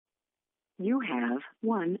You have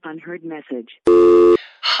one unheard message.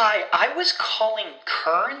 Hi, I was calling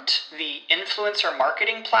Current, the influencer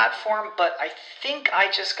marketing platform, but I think I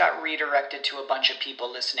just got redirected to a bunch of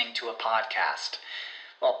people listening to a podcast.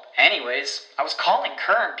 Well, anyways, I was calling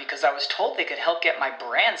Current because I was told they could help get my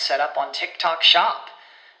brand set up on TikTok Shop,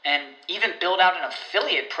 and even build out an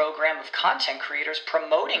affiliate program of content creators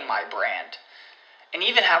promoting my brand, and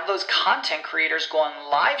even have those content creators go on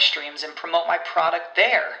live streams and promote my product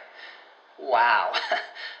there. Wow,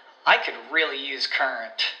 I could really use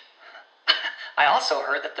Current. I also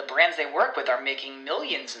heard that the brands they work with are making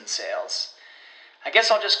millions in sales. I guess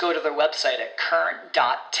I'll just go to their website at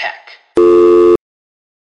current.tech.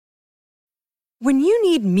 When you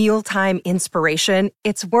need mealtime inspiration,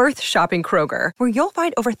 it's worth shopping Kroger, where you'll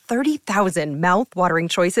find over 30,000 mouth-watering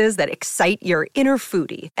choices that excite your inner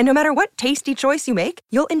foodie. And no matter what tasty choice you make,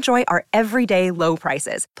 you'll enjoy our everyday low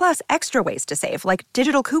prices, plus extra ways to save, like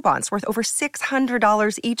digital coupons worth over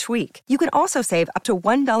 $600 each week. You can also save up to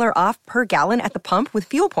 $1 off per gallon at the pump with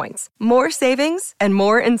fuel points. More savings and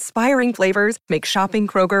more inspiring flavors make shopping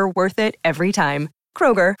Kroger worth it every time.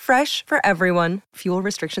 Kroger, fresh for everyone. Fuel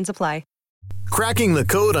restrictions apply. Cracking the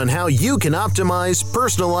code on how you can optimize,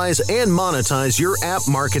 personalize, and monetize your app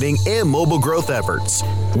marketing and mobile growth efforts.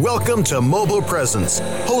 Welcome to Mobile Presence,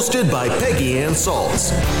 hosted by Peggy Ann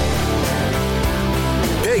Salz.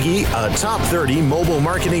 Peggy, a top 30 mobile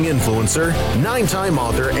marketing influencer, 9-time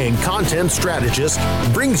author, and content strategist,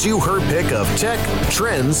 brings you her pick of tech,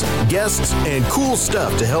 trends, guests, and cool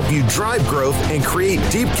stuff to help you drive growth and create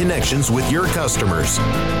deep connections with your customers.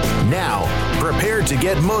 Now, prepare to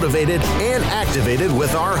get motivated and activated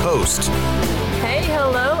with our host. Hey,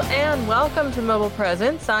 hello, and welcome to Mobile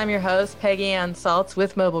Presence. I'm your host, Peggy Ann Salz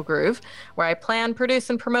with Mobile Groove, where I plan, produce,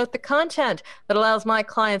 and promote the content that allows my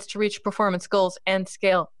clients to reach performance goals and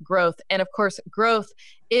scale growth. And of course, growth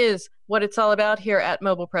is what it's all about here at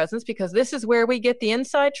Mobile Presence, because this is where we get the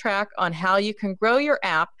inside track on how you can grow your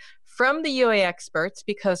app from the UA experts,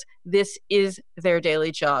 because this is their daily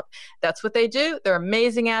job. That's what they do. They're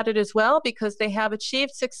amazing at it as well, because they have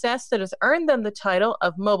achieved success that has earned them the title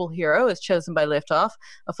of Mobile Hero, as chosen by Liftoff,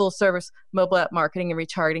 a full-service mobile app marketing and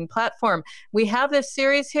retargeting platform. We have this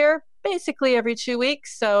series here basically every 2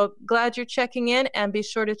 weeks, so glad you're checking in, and be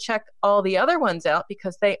sure to check all the other ones out,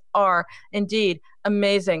 because they are indeed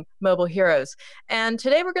amazing mobile heroes. And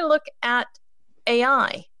today we're going to look at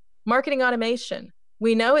AI, marketing automation.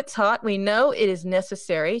 We know it's hot. We know it is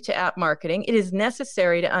necessary to app marketing. It is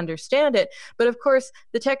necessary to understand it. But of course,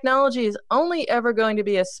 the technology is only ever going to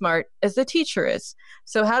be as smart as the teacher is.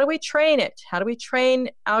 So how do we train it? How do we train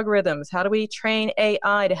algorithms? How do we train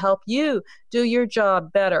AI to help you do your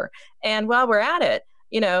job better? And while we're at it,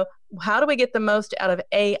 how do we get the most out of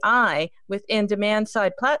AI within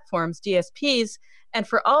demand-side platforms, DSPs? And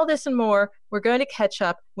for all this and more, we're going to catch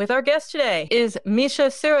up with our guest today, is Misha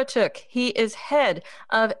Siratuk. He is head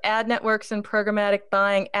of ad networks and programmatic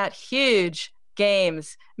buying at Huge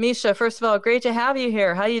Games. Misha, first of all, great to have you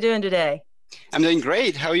here. How are you doing today? I'm doing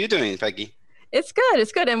great. How are you doing, Peggy? It's good.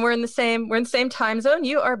 It's good. And we're in the same time zone.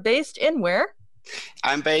 You are based in where?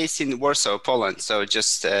 I'm based in Warsaw, Poland. So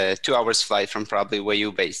just 2 hours flight from probably where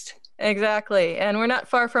you're based. Exactly. And we're not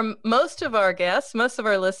far from most of our guests, most of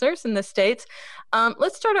our listeners in the States.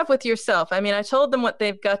 Let's start off with yourself. I mean, I told them what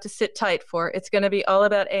they've got to sit tight for. It's going to be all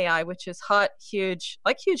about AI, which is hot, huge,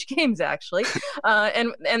 like Huge Games, actually.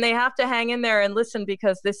 And they have to hang in there and listen,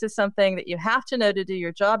 because this is something that you have to know to do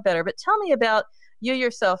your job better. But tell me about you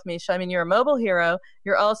yourself, Misha. I mean, you're a mobile hero.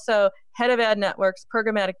 You're also head of ad networks,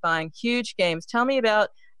 programmatic buying, Huge Games. Tell me about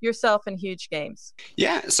yourself and Huge Games.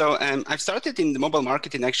 Yeah, so I started in the mobile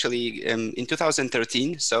marketing actually in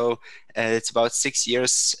 2013. So it's about 6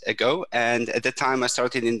 years ago. And at the time I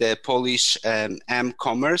started in the Polish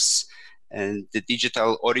m-commerce and the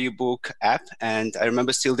digital audiobook app. And I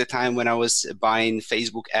remember still the time when I was buying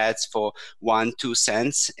Facebook ads for 1-2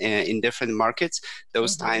 cents in different markets.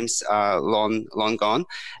 Those times are long gone.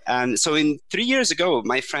 And so 3 years ago,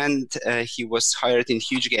 my friend, he was hired in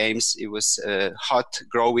Huge Games. It was a hot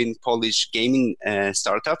growing Polish gaming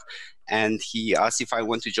startup. And he asked if I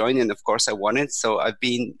want to join, and of course I wanted. So I've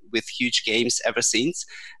been with Huge Games ever since,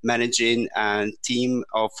 managing a team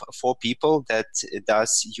of 4 people that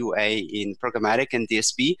does UA in programmatic and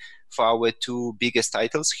DSP for our 2 biggest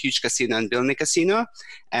titles, Huge Casino and Bilny Casino.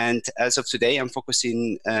 And as of today, I'm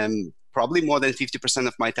focusing probably more than 50%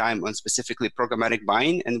 of my time on specifically programmatic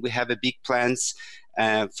buying, and we have a big plans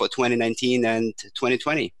for 2019 and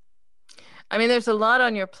 2020. I mean, there's a lot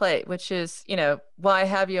on your plate, which is, why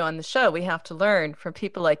have you on the show? We have to learn from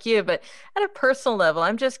people like you. But at a personal level,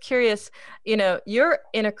 I'm just curious, you're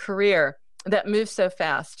in a career that moves so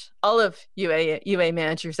fast. All of UA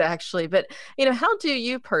managers actually, but how do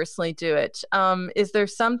you personally do it? Is there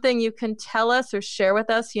something you can tell us or share with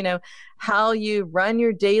us? How you run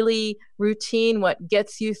your daily routine, what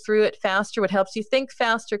gets you through it faster, what helps you think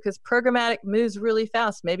faster? Because programmatic moves really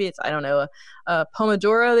fast. Maybe it's a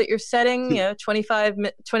Pomodoro that you're setting, 25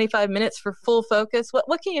 minutes for full focus.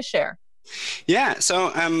 What can you share? Yeah,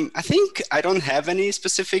 so I think I don't have any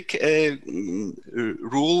specific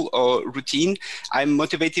rule or routine. I'm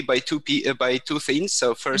motivated by two things.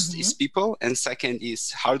 So first is people, and second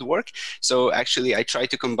is hard work. So actually, I try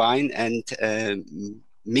to combine and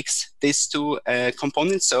mix these two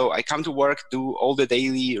components. So I come to work, do all the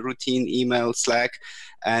daily routine, email, Slack,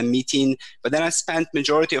 meeting, but then I spent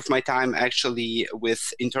majority of my time actually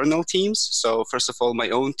with internal teams. So first of all,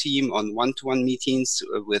 my own team on one-to-one meetings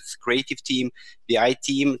with creative team, BI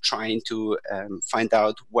team, trying to find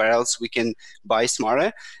out where else we can buy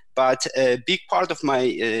smarter. But a big part of my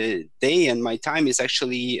day and my time is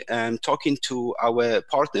actually talking to our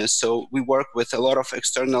partners. So we work with a lot of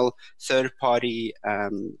external third-party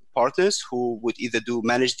partners who would either do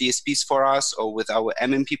managed DSPs for us, or with our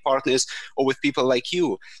MMP partners, or with people like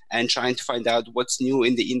you, and trying to find out what's new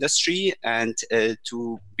in the industry and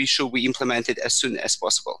to be sure we implement it as soon as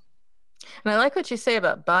possible. And I like what you say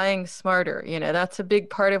about buying smarter. That's a big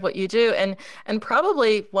part of what you do, and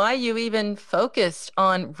probably why you even focused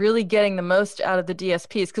on really getting the most out of the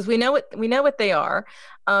DSPs, because we know what they are,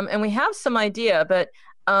 and we have some idea. But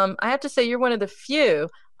I have to say, you're one of the few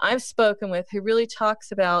I've spoken with who really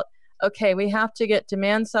talks about, okay, we have to get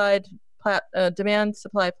demand supply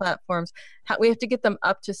platforms. We have to get them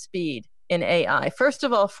up to speed in AI. First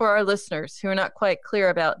of all, for our listeners who are not quite clear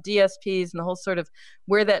about DSPs and the whole sort of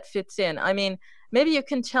where that fits in, I mean, maybe you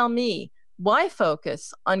can tell me why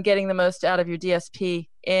focus on getting the most out of your DSP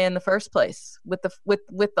in the first place,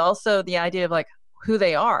 with also the idea of like who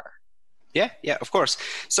they are. Yeah, of course.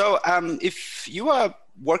 So if you are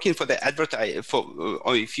working for the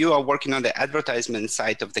or if you are working on the advertisement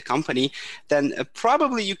side of the company, then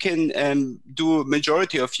probably you can do a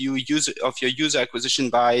majority of your user acquisition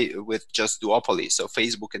with just duopoly, so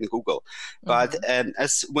Facebook and Google. But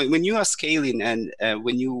when you are scaling and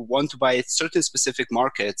when you want to buy certain specific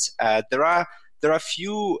markets, there are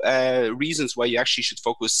few reasons why you actually should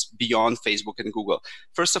focus beyond Facebook and Google.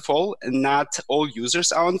 First of all, not all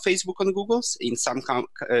users are on Facebook and Google. In some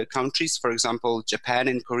countries, for example, Japan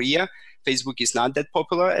and Korea, Facebook is not that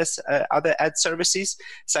popular as other ad services.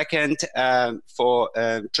 Second, for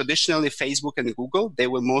traditionally Facebook and Google, they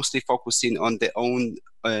were mostly focusing on their own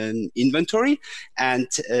inventory, and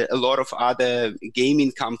a lot of other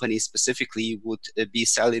gaming companies specifically would be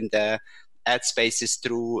selling their ad spaces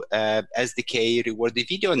through SDK rewarded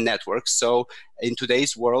video networks. So in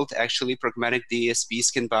today's world, actually programmatic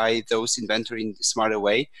DSPs can buy those inventory in a smarter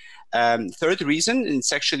way. Third reason, and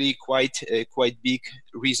it's actually quite big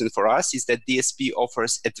reason for us, is that DSP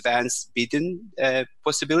offers advanced bidding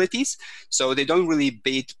possibilities. So they don't really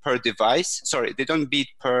bid per device. Sorry, they don't bid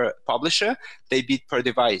per publisher. They bid per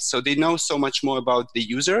device. So they know so much more about the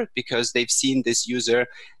user because they've seen this user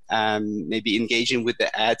maybe engaging with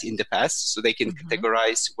the ad in the past, so they can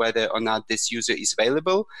categorize whether or not this user is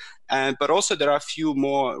available. But also there are a few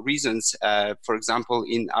more reasons. For example,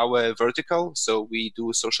 in our vertical, so we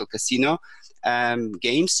do social casino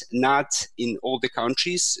games. Not in all the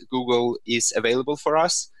countries Google is available for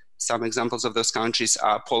us. Some examples of those countries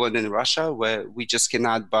are Poland and Russia, where we just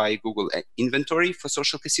cannot buy Google inventory for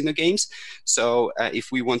social casino games. So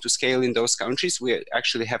if we want to scale in those countries, we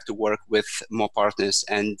actually have to work with more partners,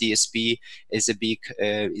 and DSP is a big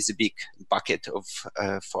bucket of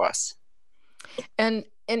for us. And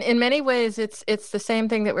in many ways, it's the same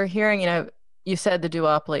thing that we're hearing. You said the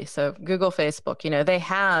duopoly, so Google, Facebook, they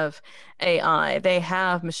have AI, they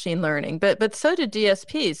have machine learning, but so do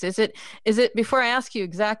DSPs. Is it, before I ask you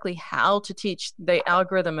exactly how to teach the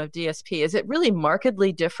algorithm of DSP, is it really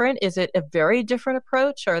markedly different? Is it a very different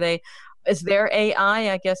approach? Is their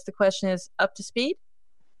AI, I guess the question is, up to speed?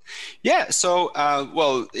 Yeah, so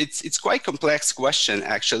well, it's quite complex question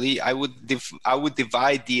actually. I would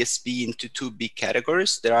divide DSP into two big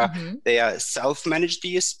categories. They are self-managed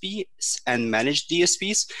DSPs and managed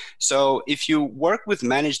DSPs. So if you work with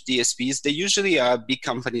managed DSPs, they usually are big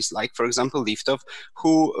companies like, for example, Liftoff,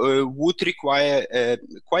 who would require a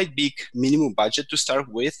quite big minimum budget to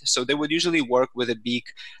start with. So they would usually work with a big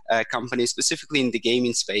company, specifically in the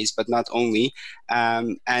gaming space, but not only.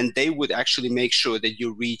 And they would actually make sure that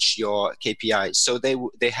you reach your KPIs. So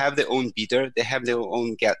they have their own bidder, they have their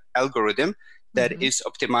own algorithm that is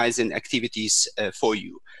optimizing activities for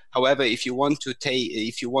you. However, if you want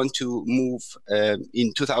to move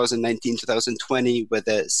in 2019, 2020 with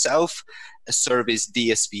the self-service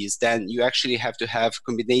DSPs, then you actually have to have a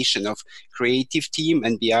combination of creative team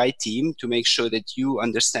and BI team to make sure that you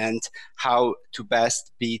understand how to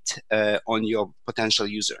best beat on your potential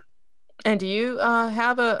user. And do you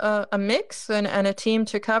have a mix and a team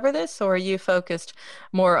to cover this, or are you focused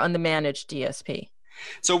more on the managed DSP?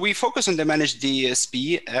 So we focus on the managed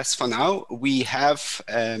DSP as for now. We have,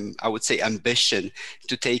 I would say, ambition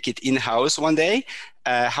to take it in-house one day.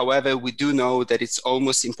 However, we do know that it's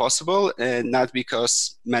almost impossible, not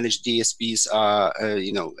because managed DSPs are,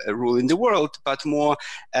 a rule in the world, but more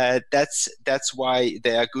that's why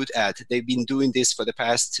they are good at. They've been doing this for the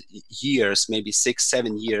past years, maybe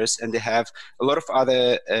 6-7 years, and they have a lot of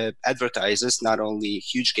other advertisers, not only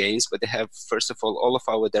huge games, but they have, first of all of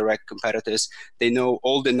our direct competitors. They know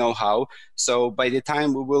all the know-how. So by the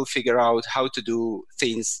time we will figure out how to do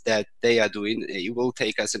things that they are doing, it will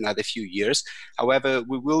take us another few years. However,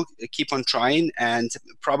 we will keep on trying, and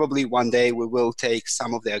probably one day we will take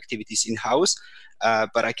some of the activities in-house,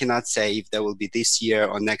 but I cannot say if that will be this year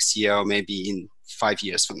or next year or maybe in 5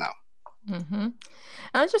 years from now. Mm-hmm.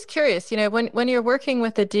 I was just curious, when you're working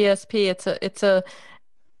with a DSP,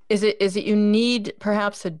 is it you need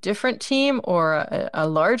perhaps a different team or a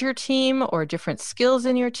larger team or different skills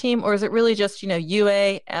in your team, or is it really just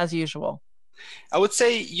UA as usual? I would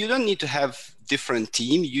say you don't need to have different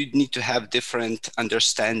team. You need to have different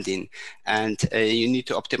understanding, and you need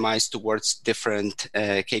to optimize towards different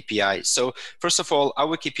KPIs. So first of all,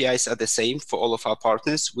 our KPIs are the same for all of our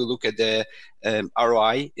partners. We look at the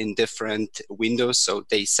ROI in different windows, so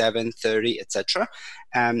day 7, 30, etc.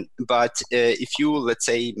 But if you, let's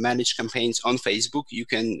say, manage campaigns on Facebook, you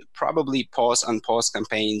can probably unpause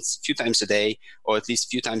campaigns a few times a day, or at least a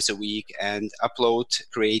few times a week, and upload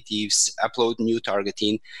creatives, upload new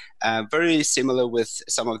targeting. Very similar with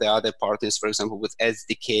some of the other partners, for example, with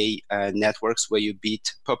SDK networks, where you bid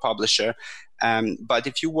per publisher. But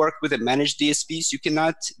if you work with a managed DSPs, you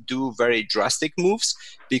cannot do very drastic moves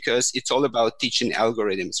because it's all about teaching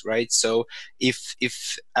algorithms, right? So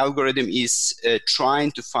if algorithm is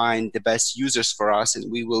trying to find the best users for us,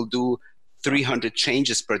 and we will do 300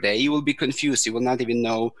 changes per day, you will be confused. You will not even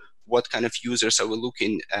know what kind of users are we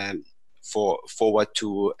looking for what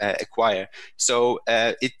to acquire. So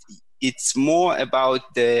it's more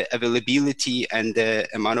about the availability and the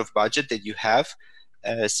amount of budget that you have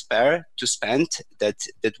spare to spend that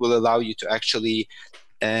will allow you to actually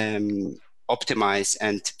optimize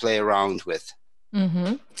and play around with.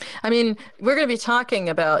 Mm-hmm. I mean, we're going to be talking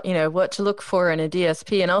about, what to look for in a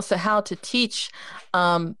DSP and also how to teach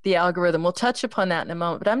the algorithm. We'll touch upon that in a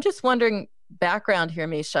moment, but I'm just wondering background here,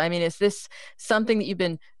 Misha. I mean, is this something that you've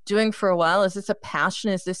been doing for a while? Is this a passion?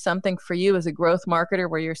 Is this something for you as a growth marketer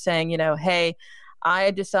where you're saying, hey,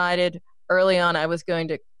 I decided early on I was going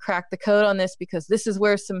to crack the code on this because this is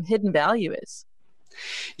where some hidden value is?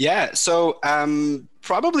 Yeah, so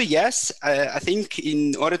probably yes. I think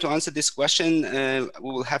in order to answer this question,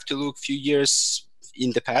 we will have to look a few years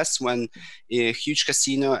in the past when a Huuuge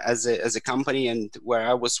Casino as a company and where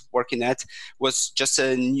I was working at was just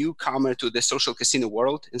a newcomer to the social casino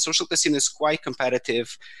world. And social casino is quite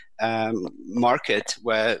competitive market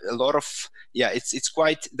where a lot of, it's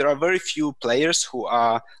quite, there are very few players who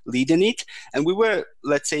are leading it. And we were,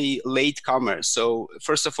 let's say, latecomers. So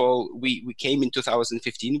first of all, we came in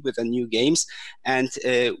 2015 with the new games. And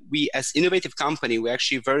we, as innovative company, we're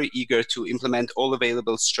actually very eager to implement all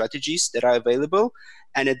available strategies that are available.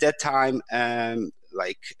 And at that time,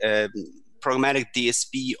 programmatic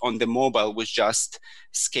DSP on the mobile was just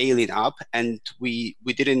scaling up, and we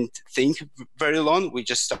didn't think very long. We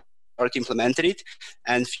just started implementing it,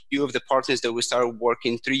 and few of the partners that we started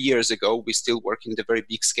working 3 years ago, we still working at a very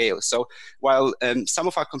big scale. So while some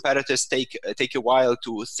of our competitors take a while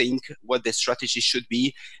to think what the strategy should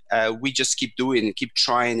be, we just keep doing, keep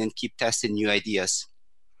trying, and keep testing new ideas.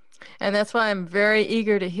 And that's why I'm very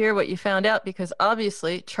eager to hear what you found out, because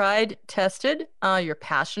obviously tried, tested, you're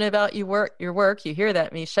passionate about your work. You hear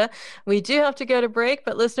that, Misha. We do have to go to break,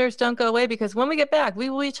 but listeners, don't go away, because when we get back,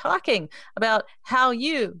 we will be talking about how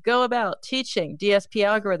you go about teaching DSP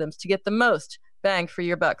algorithms to get the most bang for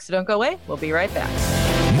your buck. So don't go away. We'll be right back.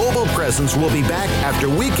 Mobile Presence will be back after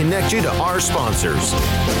we connect you to our sponsors.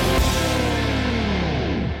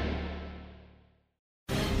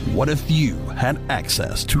 What if you had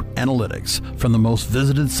access to analytics from the most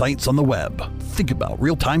visited sites on the web? Think about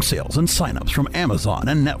real-time sales and signups from Amazon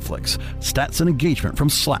and Netflix, stats and engagement from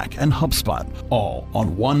Slack and HubSpot, all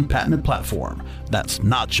on one patented platform. That's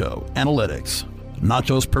Nacho Analytics.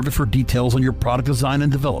 Nacho's perfect for details on your product design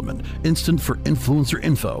and development, instant for influencer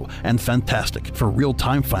info, and fantastic for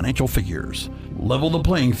real-time financial figures. Level the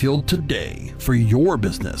playing field today for your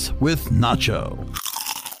business with Nacho.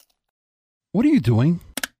 What are you doing?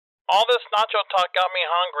 All this nacho talk got me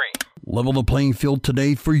hungry. Level the playing field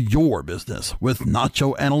today for your business with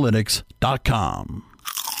NachoAnalytics.com.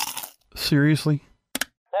 Seriously?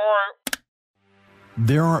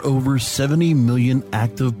 There are over 70 million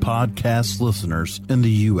active podcast listeners in the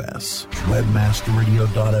U.S.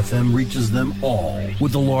 Webmasterradio.fm reaches them all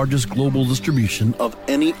with the largest global distribution of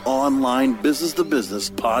any online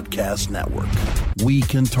business-to-business podcast network. We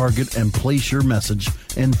can target and place your message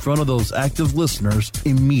in front of those active listeners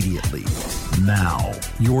immediately. Now,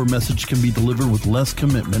 your message can be delivered with less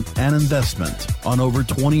commitment and investment on over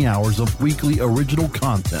 20 hours of weekly original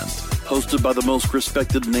content hosted by the most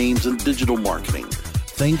respected names in digital marketing,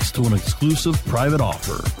 thanks to an exclusive private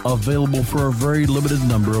offer available for a very limited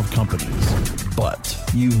number of companies. But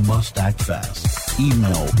you must act fast.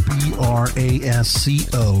 Email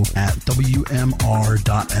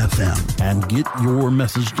brasco@wmr.fm and get your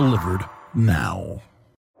message delivered now.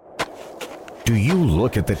 Do you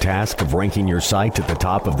look at the task of ranking your site at the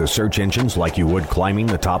top of the search engines like you would climbing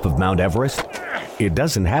the top of Mount Everest? It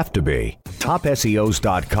doesn't have to be.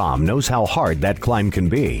 TopSEOs.com knows how hard that climb can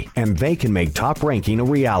be, and they can make top ranking a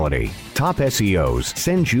reality. Top SEOs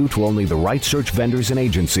sends you to only the right search vendors and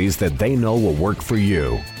agencies that they know will work for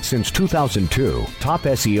you. Since 2002,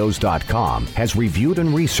 TopSEOs.com has reviewed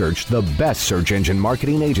and researched the best search engine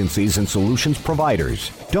marketing agencies and solutions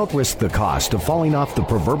providers. Don't risk the cost of falling off the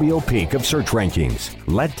proverbial peak of search rankings.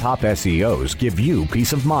 Let Top SEOs give you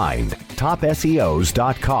peace of mind.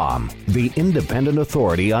 TopSEOs.com, the independent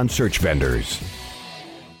authority on search vendors.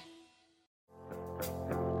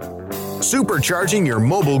 Supercharging your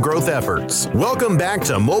mobile growth efforts. Welcome back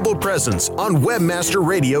to Mobile Presence on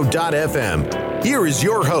WebmasterRadio.fm. Here is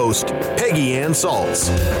your host, Peggy Ann Salz.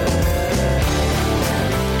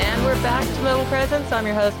 And we're back to Mobile Presence. I'm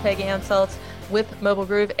your host, Peggy Ann Salz with Mobile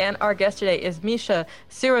Groove, and our guest today is Misha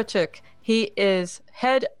Sirochuk. He is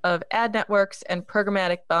head of ad networks and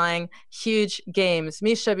programmatic buying, Huge Games.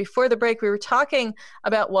 Misha, before the break, we were talking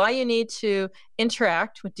about why you need to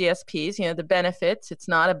interact with DSPs, you know, the benefits. It's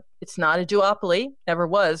not a duopoly, never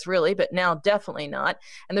was really, but now definitely not.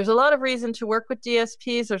 And there's a lot of reason to work with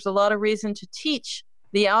DSPs. There's a lot of reason to teach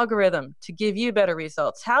the algorithm to give you better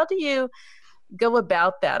results. How do you go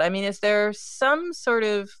about that? I mean, is there some sort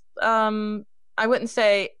of, I wouldn't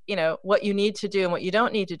say, you know, what you need to do and what you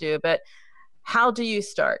don't need to do, but how do you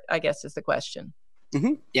start, I guess, is the question.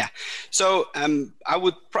 Mm-hmm. Yeah. So I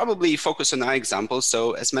would probably focus on our example.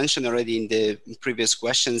 So as mentioned already in the previous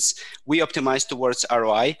questions, we optimize towards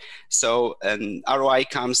ROI. So ROI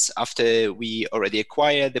comes after we already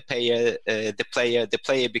acquire the player. The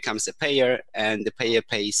player becomes a payer, and the payer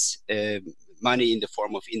pays money in the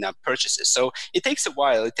form of in-app purchases. So it takes a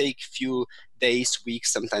while. It takes a few days,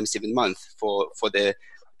 weeks, sometimes even months for the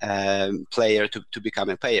player to become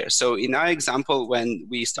a payer. So in our example, when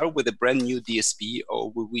we start with a brand new DSP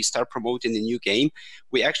or we start promoting a new game,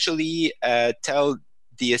 we actually tell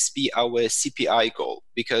DSP our CPI goal,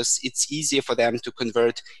 because it's easier for them to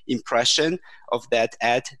convert impression of that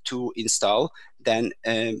ad to install than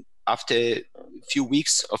after a few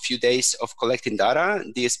weeks or few days of collecting data.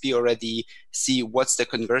 DSP already see what's the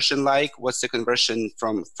conversion like, what's the conversion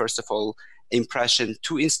from, first of all, impression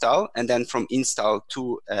to install, and then from install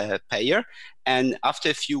to payer. And after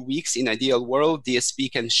a few weeks, in ideal world,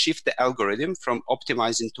 DSP can shift the algorithm from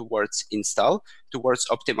optimizing towards install towards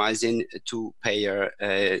optimizing to payer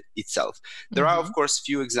itself. There are, of course,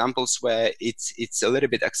 few examples where it's a little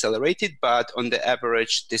bit accelerated, but on the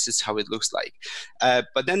average, this is how it looks like.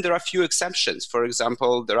 But then there are few exceptions. For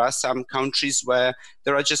example, there are some countries where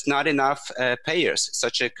there are just not enough payers.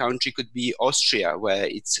 Such a country could be Austria, where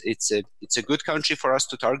it's a good country for us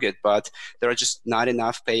to target, but there are just not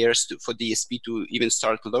enough payers for DSP to even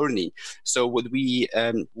start learning. So what we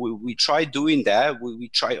try doing there, we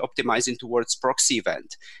try optimizing towards proxy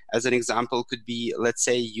event. As an example, could be, let's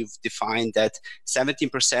say you've defined that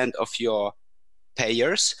 17% of your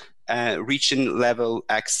payers reaching level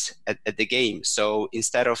X at the game. So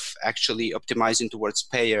instead of actually optimizing towards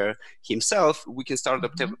payer himself, we can start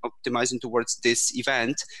optimizing towards this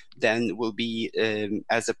event. Then will be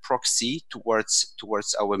as a proxy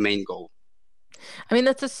towards our main goal. I mean,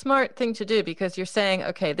 that's a smart thing to do, because you're saying,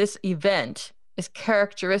 okay, this event is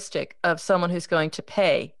characteristic of someone who's going to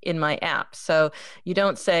pay in my app. So you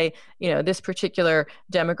don't say, you know, this particular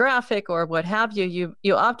demographic or what have you.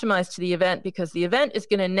 You optimize to the event because the event is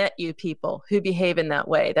going to net you people who behave in that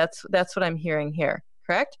way. That's what I'm hearing here.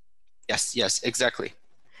 Correct? Yes, exactly.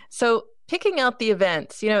 So picking out the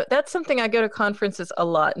events, that's something I go to conferences a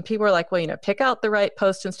lot, and people are like, well, pick out the right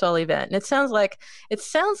post-install event. And it sounds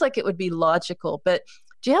like it would be logical, but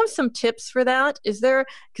do you have some tips for that?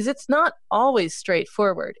 Because it's not always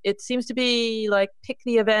straightforward. It seems to be like pick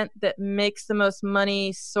the event that makes the most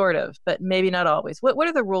money, sort of, but maybe not always. What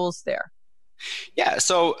are the rules there? Yeah,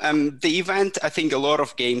 so the event, I think a lot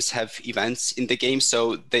of games have events in the game.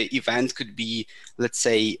 So the event could be, let's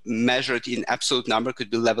say, measured in absolute number,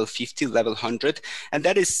 could be level 50, level 100. And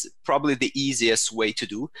that is probably the easiest way to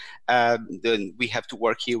do. Then we have to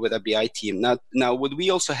work here with a BI team. Now, what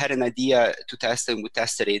we also had an idea to test, and we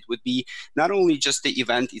tested it, would be not only just the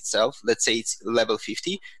event itself, let's say it's level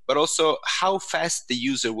 50, but also how fast the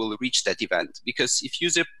user will reach that event. Because if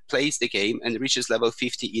user plays the game and reaches level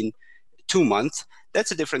 50 in 2 months,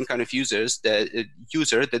 that's a different kind of user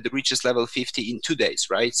that reaches level 50 in 2 days,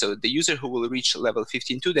 right? So the user who will reach level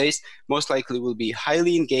 50 in 2 days most likely will be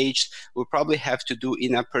highly engaged, will probably have to do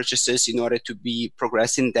in-app purchases in order to be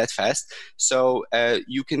progressing that fast. So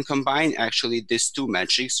you can combine actually these two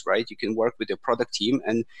metrics, right? You can work with your product team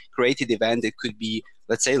and create an event that could be,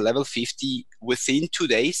 let's say, level 50 within 2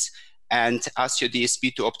 days, and ask your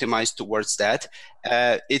DSP to optimize towards that.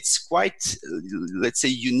 It's quite, let's say,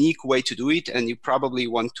 unique way to do it, and you probably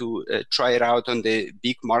want to try it out on the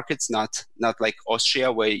big markets, not like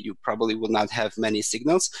Austria, where you probably will not have many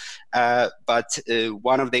signals. But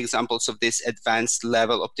one of the examples of this advanced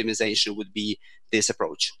level optimization would be this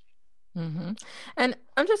approach. Mm-hmm. And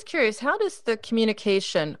I'm just curious, how does the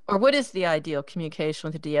communication, or what is the ideal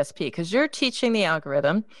communication with the DSP? Because you're teaching the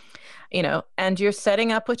algorithm, and you're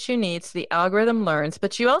setting up what you need so the algorithm learns,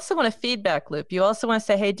 but you also want a feedback loop. You also want to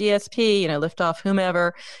say, hey, DSP, lift off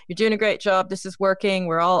whomever, you're doing a great job. This is working.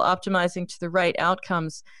 We're all optimizing to the right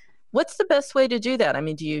outcomes. What's the best way to do that? I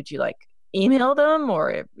mean, do you like email them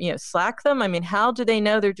or, Slack them? I mean, how do they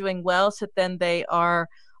know they're doing well so then they are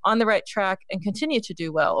on the right track and continue to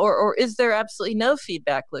do well? Or is there absolutely no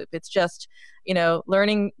feedback loop? It's just,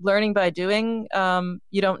 learning by doing.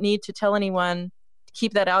 You don't need to tell anyone,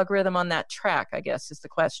 keep that algorithm on that track, I guess, is the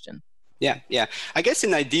question. Yeah. I guess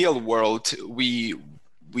in ideal world, we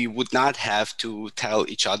would not have to tell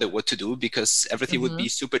each other what to do, because everything would be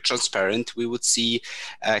super transparent. We would see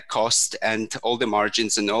cost and all the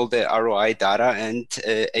margins and all the ROI data, and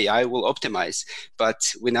AI will optimize.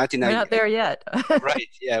 But we're not there yet. Right.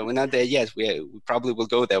 Yeah, we're not there yet. We probably will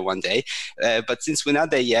go there one day. But since we're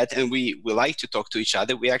not there yet, and we like to talk to each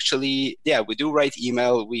other, we actually, we do write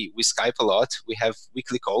email. We Skype a lot. We have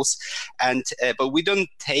weekly calls, and but we don't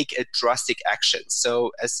take a drastic action.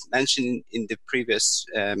 So as mentioned in the previous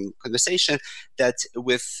conversation, that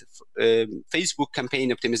with Facebook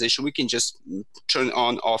campaign optimization, we can just turn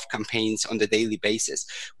on off campaigns on the daily basis.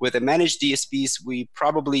 With the managed DSPs, we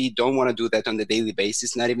probably don't want to do that on the daily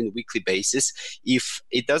basis, not even weekly basis. If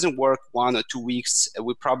it doesn't work 1 or 2 weeks,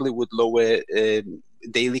 we probably would lower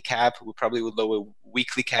daily cap, we probably would lower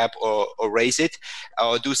weekly cap, or raise it,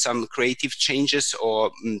 or do some creative changes or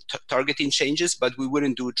targeting changes, but we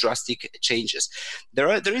wouldn't do drastic changes. There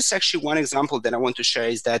is actually one example that I want to share,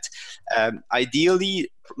 is that ideally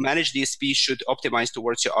managed DSP should optimize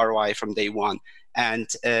towards your ROI from day one. And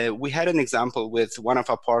we had an example with one of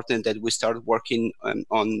our partners that we started working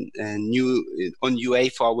on UA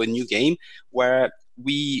for our new game, where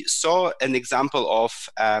we saw an example of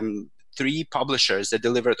 3 publishers that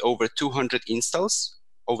delivered over 200 installs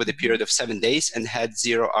over the period of 7 days and had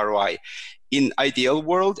 0 ROI. In ideal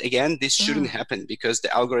world, again, this shouldn't happen, because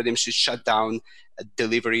the algorithm should shut down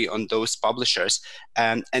delivery on those publishers.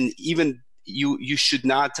 And even you should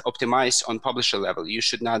not optimize on publisher level. You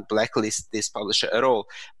should not blacklist this publisher at all.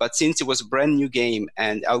 But since it was a brand new game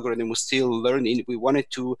and algorithm was still learning, we wanted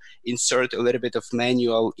to insert a little bit of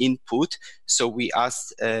manual input. So we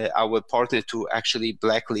asked our partner to actually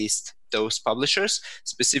blacklist those publishers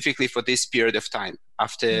specifically for this period of time.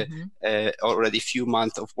 After already a few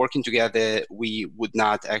months of working together, we would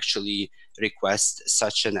not actually request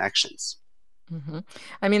such an actions.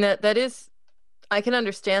 I mean, that is, I can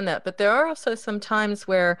understand that, but there are also some times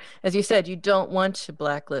where, as you said, you don't want to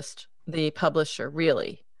blacklist the publisher,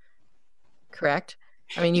 really, correct?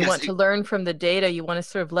 I mean, you want to learn from the data, you want to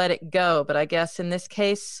sort of let it go, but I guess in this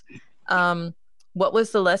case, what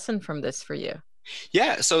was the lesson from this for you?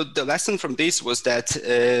 Yeah, so the lesson from this was that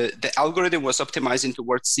the algorithm was optimizing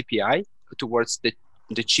towards CPI, towards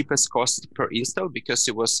the cheapest cost per install, because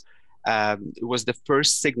it was the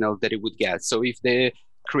first signal that it would get. So if the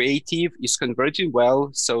creative is converting well,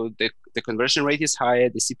 so the conversion rate is higher,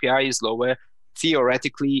 the CPI is lower,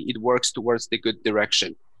 theoretically it works towards the good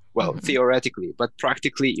direction. Well, theoretically, but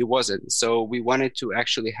practically it wasn't. So we wanted to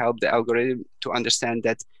actually help the algorithm to understand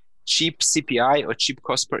that cheap CPI or cheap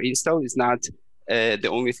cost per install is not the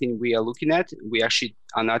only thing we are looking at. We actually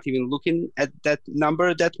are not even looking at that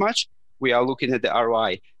number that much. We are looking at the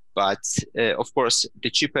ROI. But of course, the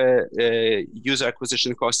cheaper user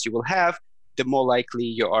acquisition cost you will have, the more likely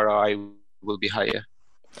your ROI will be higher.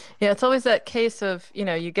 Yeah, it's always that case of,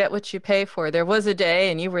 you get what you pay for. There was a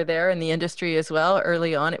day, and you were there in the industry as well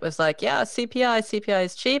early on. It was like, yeah, CPI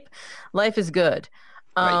is cheap. Life is good.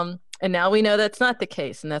 Right. And now we know that's not the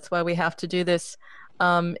case. And that's why we have to do this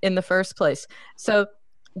in the first place. So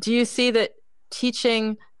do you see that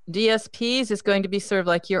teaching DSPs is going to be sort of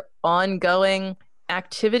like your ongoing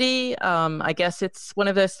activity? I guess it's one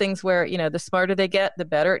of those things where, the smarter they get, the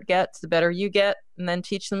better it gets, the better you get, and then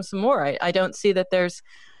teach them some more. I don't see that there's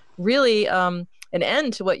really an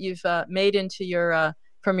end to what you've made into your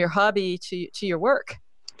from your hobby to your work.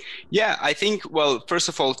 Yeah, I think, well, first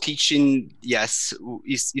of all, teaching, yes,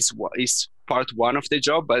 is part one of the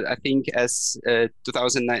job, but I think as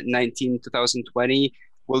 2019, 2020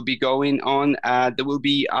 will be going on, there will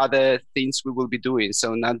be other things we will be doing.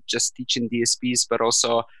 So not just teaching DSPs, but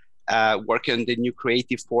also working on the new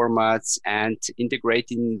creative formats and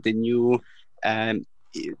integrating the new ad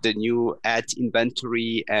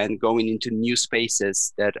inventory and going into new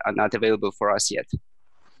spaces that are not available for us yet.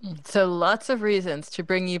 So lots of reasons to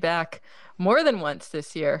bring you back more than once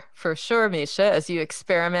this year, for sure, Misha, as you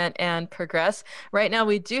experiment and progress. Right now,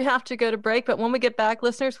 we do have to go to break, but when we get back,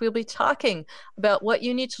 listeners, we'll be talking about what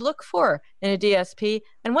you need to look for in a DSP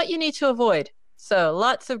and what you need to avoid. So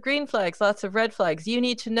lots of green flags, lots of red flags you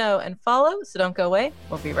need to know and follow, so don't go away.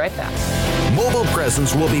 We'll be right back. Mobile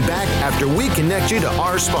Presence will be back after we connect you to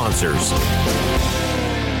our sponsors.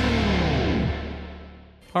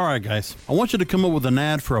 All right, guys, I want you to come up with an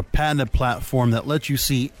ad for a patented platform that lets you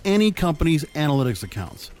see any company's analytics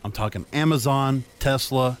accounts. I'm talking Amazon,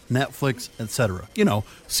 Tesla, Netflix, etc.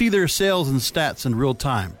 See their sales and stats in real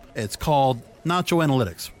time. It's called Nacho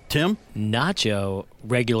Analytics. Tim? Nacho,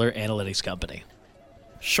 regular analytics company.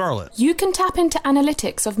 Charlotte? You can tap into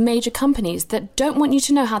analytics of major companies that don't want you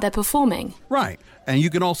to know how they're performing. Right. And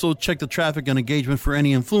you can also check the traffic and engagement for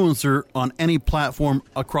any influencer on any platform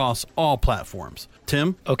across all platforms.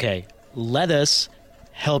 Tim? Okay, let us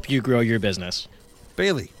help you grow your business.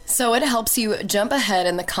 Bailey? So it helps you jump ahead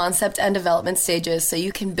in the concept and development stages so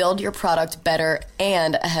you can build your product better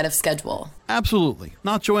and ahead of schedule. Absolutely.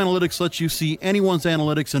 Nacho Analytics lets you see anyone's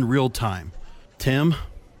analytics in real time. Tim?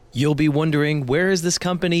 You'll be wondering, where has this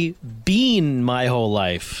company been my whole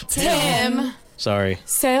life? Tim! Sorry.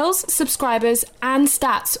 Sales, subscribers, and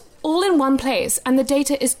stats all in one place, and the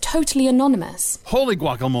data is totally anonymous. Holy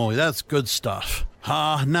guacamole, that's good stuff.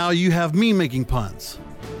 Now you have me making puns.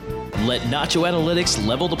 Let Nacho Analytics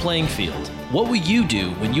level the playing field. What will you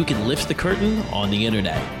do when you can lift the curtain on the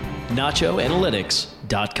internet?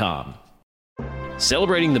 NachoAnalytics.com.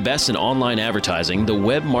 Celebrating the best in online advertising, the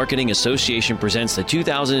Web Marketing Association presents the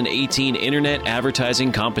 2018 Internet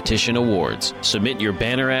Advertising Competition Awards. Submit your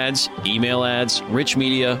banner ads, email ads, rich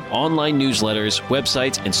media, online newsletters,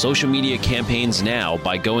 websites, and social media campaigns now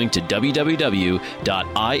by going to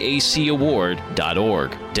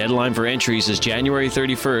www.iacaward.org. Deadline for entries is January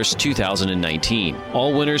 31st, 2019.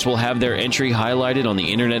 All winners will have their entry highlighted on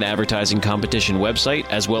the Internet Advertising Competition website,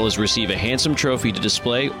 as well as receive a handsome trophy to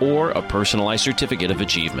display or a personalized certificate of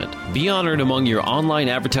achievement. Be honored among your online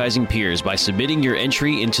advertising peers by submitting your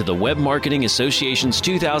entry into the Web Marketing Association's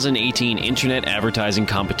 2018 Internet Advertising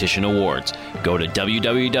Competition Awards. Go to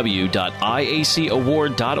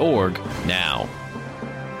www.iacaward.org now.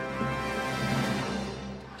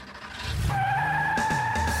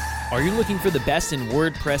 Are you looking for the best in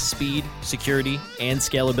WordPress speed, security, and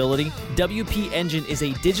scalability? WP Engine is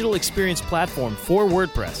a digital experience platform for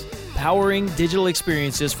WordPress, powering digital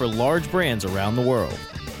experiences for large brands around the world.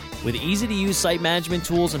 With easy-to-use site management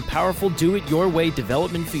tools and powerful do-it-your-way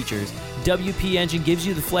development features, WP Engine gives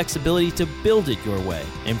you the flexibility to build it your way.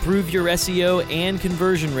 Improve your SEO and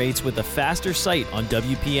conversion rates with a faster site on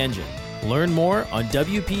WP Engine. Learn more on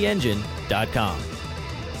WPEngine.com.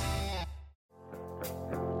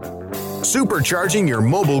 Supercharging your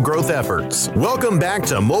mobile growth efforts. Welcome back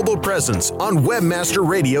to Mobile Presence on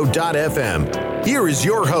WebmasterRadio.fm. Here is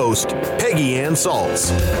your host, Peggy Ann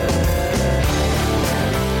Saltz.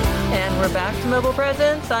 And we're back to Mobile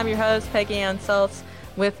Presence. I'm your host, Peggy Ann Saltz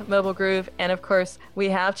with Mobile Groove. And of course, we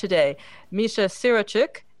have today Misha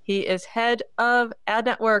Sirochuk. He is head of ad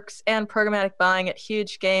networks and programmatic buying at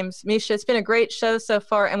Huge Games. Misha, it's been a great show so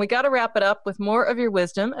far, and we got to wrap it up with more of your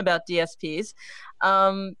wisdom about DSPs.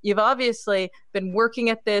 You've obviously been working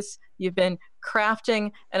at this. You've been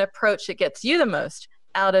crafting an approach that gets you the most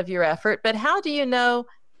out of your effort. But how do you know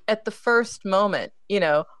at the first moment,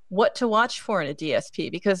 what to watch for in a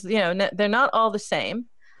DSP? Because, they're not all the same.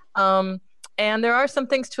 And there are some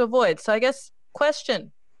things to avoid. So I guess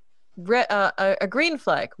question, a green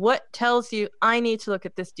flag, what tells you I need to look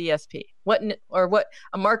at this DSP? What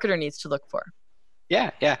a marketer needs to look for?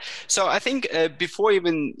 Yeah. So I think before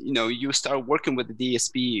even you start working with the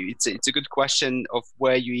DSP, it's a good question of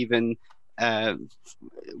where you even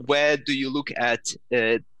where do you look at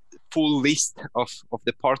full list of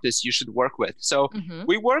the partners you should work with. So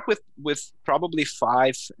we work with probably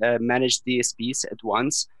 5 managed DSPs at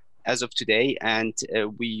once as of today, and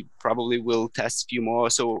we probably will test a few more.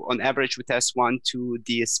 So on average, we test 1-2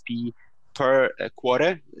 DSP per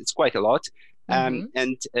quarter. It's quite a lot.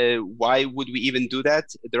 And why would we even do that?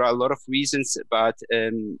 There are a lot of reasons, but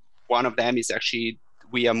one of them is actually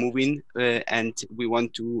we are moving and we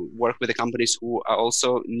want to work with the companies who are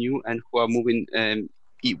also new and who are moving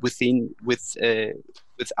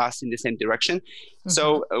with us in the same direction.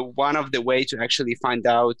 So one of the way to actually find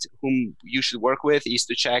out whom you should work with is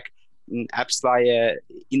to check AppsFlyer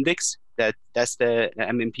index. That's the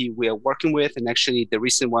MMP we are working with, and actually the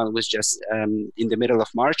recent one was just in the middle of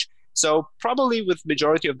March. So probably with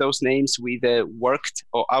majority of those names we either worked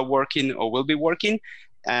or are working or will be working.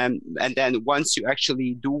 And then once you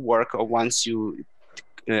actually do work, or once you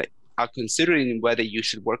are considering whether you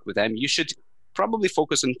should work with them, you should probably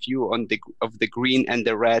focus on few of the green and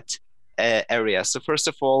the red areas. So first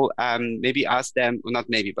of all, maybe ask them, or not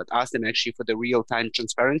maybe, but ask them actually for the real-time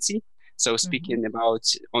transparency. So speaking about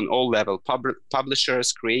on all level,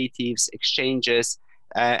 publishers, creatives, exchanges,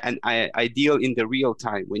 and ideal in the real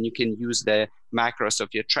time when you can use the macros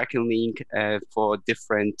of your tracking link for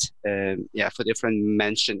different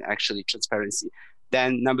mention actually transparency.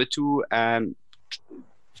 Then number 2,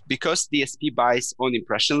 because DSP buys on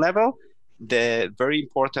impression level, the very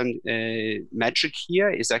important metric here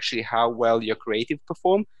is actually how well your creative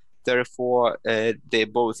perform. Therefore, they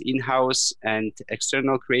both in-house and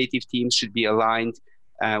external creative teams should be aligned,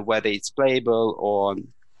 whether it's playable or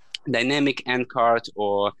dynamic end card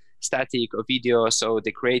or static or video. So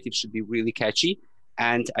the creative should be really catchy.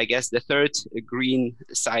 And I guess the third green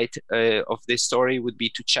side of this story would be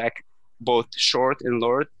to check both short and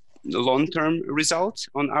long-term results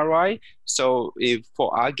on ROI. So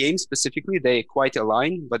for our games specifically, they quite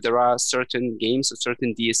align, but there are certain games or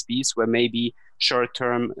certain DSPs where maybe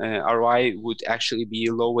short-term ROI would actually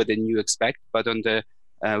be lower than you expect, but on the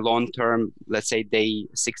long-term, let's say day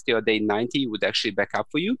 60 or day 90 would actually back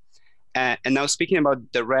up for you. And now speaking about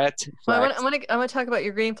the red flags. I want to talk about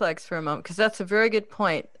your green flags for a moment, because that's a very good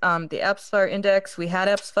point. The AppsFlyer index, we had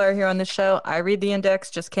AppsFlyer here on the show. I read the index,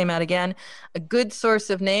 just came out again. A good source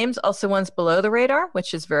of names, also ones below the radar,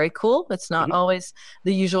 which is very cool. It's not always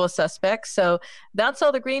the usual suspects. So that's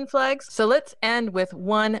all the green flags. So let's end with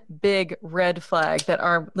one big red flag that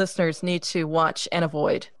our listeners need to watch and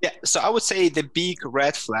avoid. Yeah, so I would say the big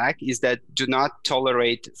red flag is that do not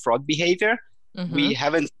tolerate fraud behavior. We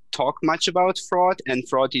haven't talked much about fraud, and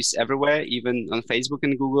fraud is everywhere, even on Facebook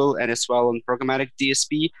and Google, and as well on programmatic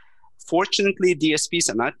DSP. Fortunately, DSPs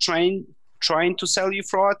are not trying to sell you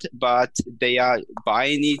fraud, but they are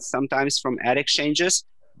buying it sometimes from ad exchanges,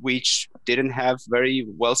 which didn't have very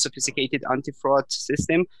well sophisticated anti-fraud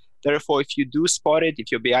system. Therefore, if you do spot it,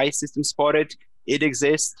 if your BI system spot it, it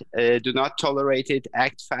exists. Do not tolerate it.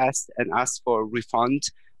 Act fast and ask for refund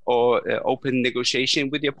or open negotiation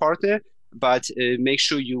with your partner. But make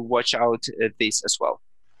sure you watch out this as well.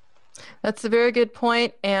 That's a very good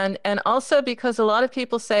point. And also because a lot of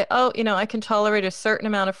people say, oh, I can tolerate a certain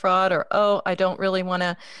amount of fraud, or, oh, I don't really want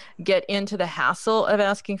to get into the hassle of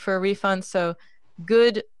asking for a refund. So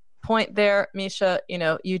good point there, Misha.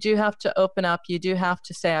 You do have to open up. You do have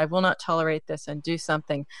to say, I will not tolerate this, and do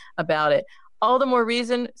something about it. All the more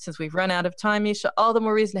reason, since we've run out of time, Misha, all the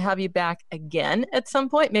more reason to have you back again at some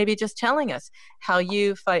point, maybe just telling us how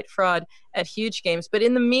you fight fraud at Huge Games. But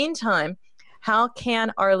in the meantime, how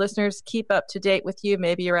can our listeners keep up to date with you?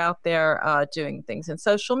 Maybe you're out there doing things in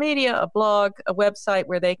social media, a blog, a website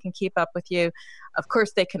where they can keep up with you. Of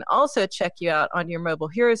course, they can also check you out on your Mobile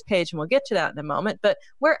Heroes page, and we'll get to that in a moment. But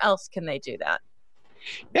where else can they do that?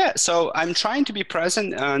 Yeah, so I'm trying to be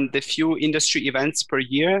present on the few industry events per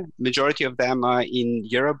year. Majority of them are in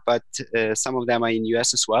Europe, but some of them are in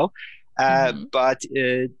US as well. But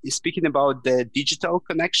speaking about the digital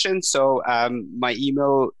connection, so my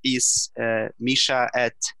email is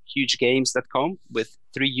misha@hugegames.com with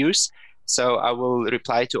 3 U's. So I will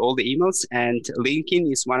reply to all the emails, and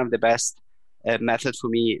LinkedIn is one of the best methods for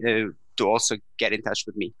me to also get in touch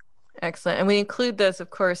with me. Excellent. And we include those, of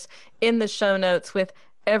course, in the show notes with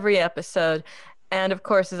every episode. And of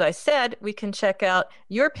course, as I said, we can check out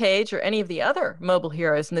your page or any of the other mobile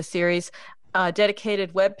heroes in the series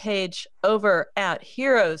dedicated webpage over at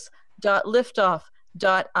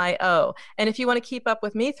heroes.liftoff.io. And if you want to keep up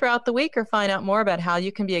with me throughout the week or find out more about how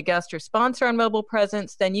you can be a guest or sponsor on Mobile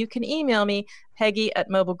Presence, then you can email me,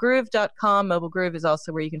 Peggy@mobilegroove.com. Mobile Groove is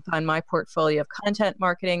also where you can find my portfolio of content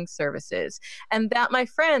marketing services. And that, my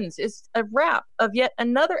friends, is a wrap of yet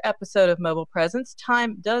another episode of Mobile Presence.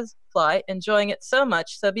 Time does fly, enjoying it so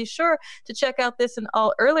much. So be sure to check out this and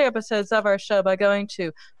all earlier episodes of our show by going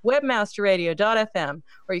to webmasterradio.fm,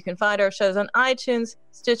 where you can find our shows on iTunes,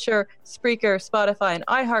 Stitcher, Spreaker, Spotify, and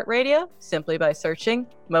iHeartRadio simply by searching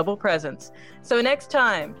Mobile Presence. So next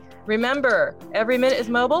time, remember, every minute is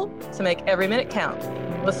mobile, so make every minute count.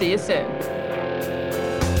 We'll see you soon.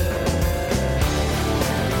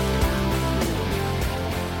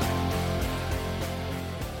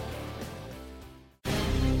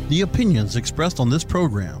 The opinions expressed on this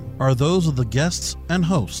program are those of the guests and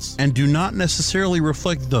hosts and do not necessarily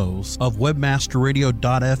reflect those of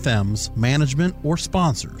webmasterradio.fm's management or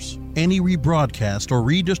sponsors. Any rebroadcast or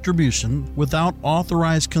redistribution without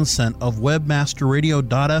authorized consent of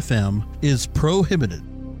webmasterradio.fm is prohibited.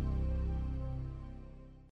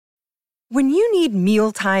 When you need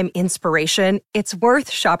mealtime inspiration, it's worth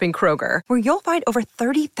shopping Kroger, where you'll find over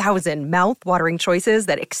 30,000 mouth-watering choices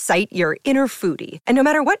that excite your inner foodie. And no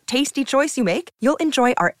matter what tasty choice you make, you'll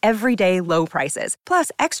enjoy our everyday low prices, plus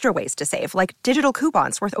extra ways to save, like digital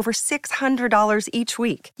coupons worth over $600 each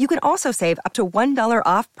week. You can also save up to $1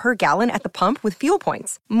 off per gallon at the pump with fuel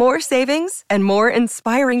points. More savings and more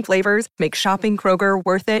inspiring flavors make shopping Kroger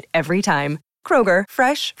worth it every time. Kroger,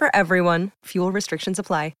 fresh for everyone. Fuel restrictions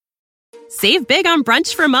apply. Save big on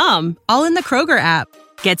brunch for mom, all in the Kroger app.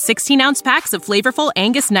 Get 16-ounce packs of flavorful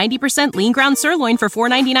Angus 90% lean ground sirloin for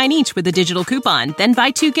 $4.99 each with a digital coupon. Then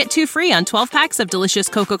buy 2, get 2 free on 12 packs of delicious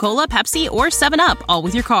Coca-Cola, Pepsi, or 7-Up, all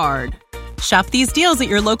with your card. Shop these deals at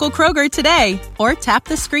your local Kroger today, or tap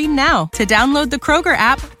the screen now to download the Kroger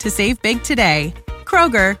app to save big today.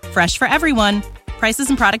 Kroger, fresh for everyone. Prices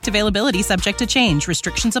and product availability subject to change.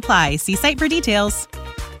 Restrictions apply. See site for details.